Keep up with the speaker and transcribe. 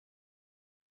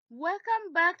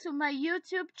Welcome back to my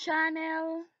YouTube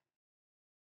channel.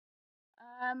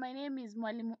 My name is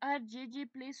Mwalimu RGG.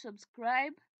 Please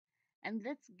subscribe and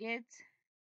let's get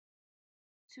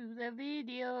to the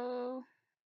video.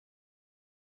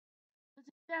 So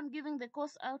today I'm giving the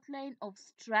course outline of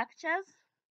structures.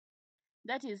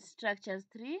 That is structures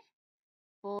 3.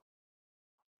 So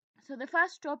the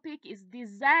first topic is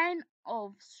design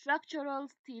of structural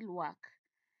steelwork.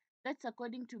 That's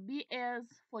according to BS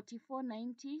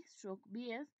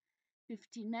 4490/BS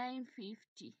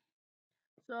 5950.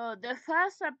 So the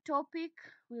first subtopic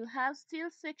will have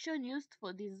steel section used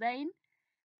for design,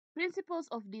 principles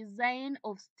of design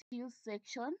of steel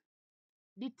section,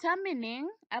 determining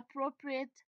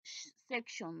appropriate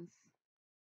sections.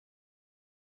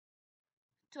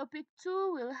 Topic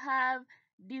 2 will have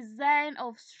design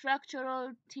of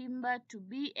structural timber to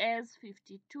BS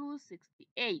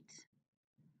 5268.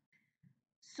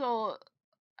 So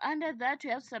under that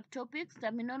we have subtopics,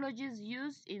 terminologies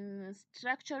used in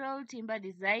structural timber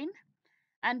design,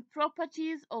 and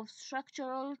properties of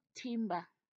structural timber.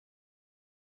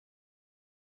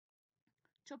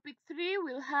 Topic 3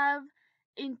 will have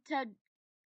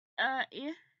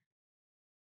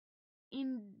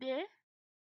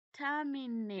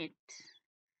indeterminate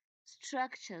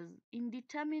structures.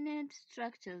 Indeterminate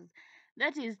structures.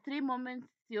 That is three-moment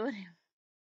theorem.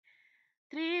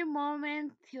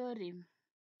 Three-moment theorem.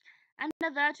 Under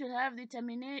that we'll have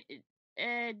determinant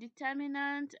and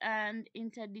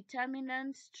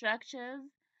interdeterminant structures,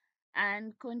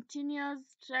 and continuous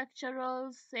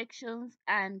structural sections,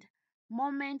 and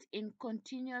moment in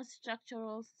continuous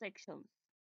structural sections.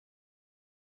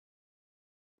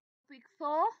 Topic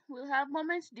 4 will have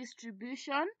moment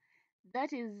distribution.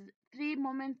 That is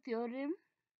three-moment theorem.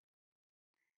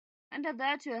 Under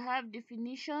that we'll have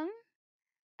definition,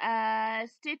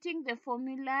 stating the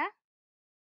formula,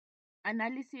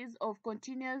 analysis of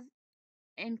continuous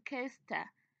encaster,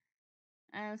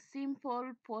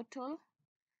 simple portal,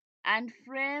 and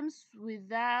frames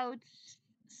without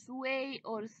sway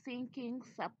or sinking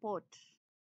support.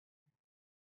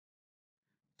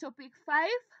 Topic 5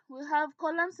 will have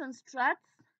columns and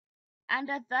struts.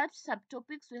 Under that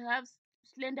subtopics we have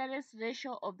slenderness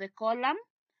ratio of the column,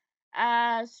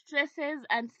 stresses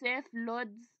and safe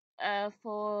loads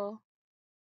for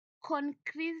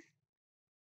concentric.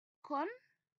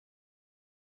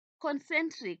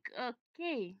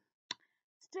 Okay.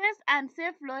 Stress and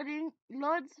safe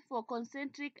loads for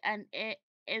concentric and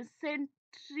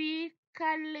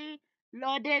eccentrically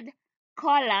loaded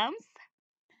columns.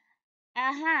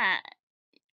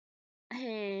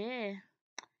 Hey.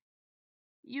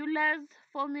 Euler's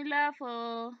formula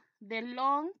for the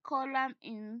long column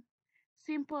in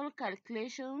simple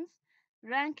calculations.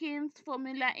 Rankins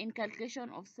formula in calculation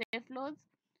of safe loads.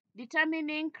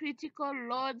 Determining critical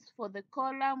loads for the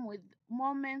column with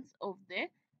moments of the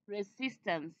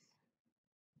resistance.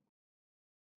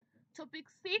 Topic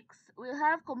 6 will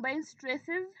have combined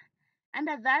stresses.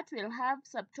 Under that we'll have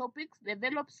subtopics,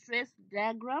 develop stress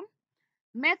diagram,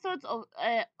 methods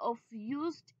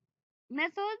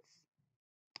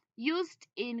used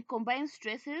in combined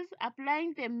stresses,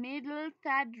 applying the middle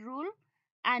third rule,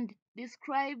 and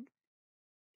describe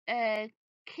Kern's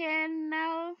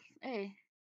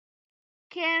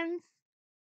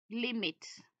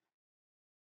limit.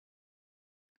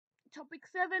 Topic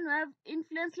 7 we have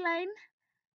influence line.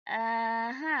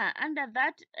 Under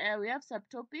that we have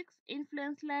subtopics,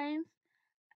 influence lines,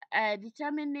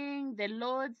 determining the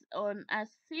loads on a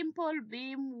simple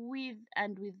beam with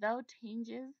and without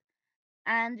hinges,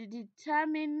 and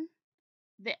determine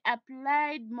the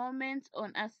applied moment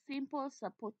on a simple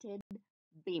supported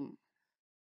beam.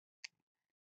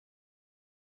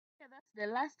 Okay, that's the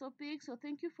last topic. So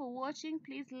thank you for watching.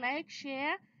 Please like,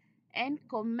 share, and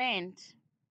comment.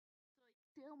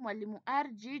 So it's Mwalimu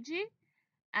RGG,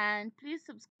 and please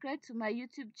subscribe to my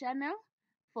YouTube channel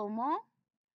for more.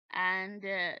 And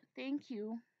thank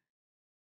you.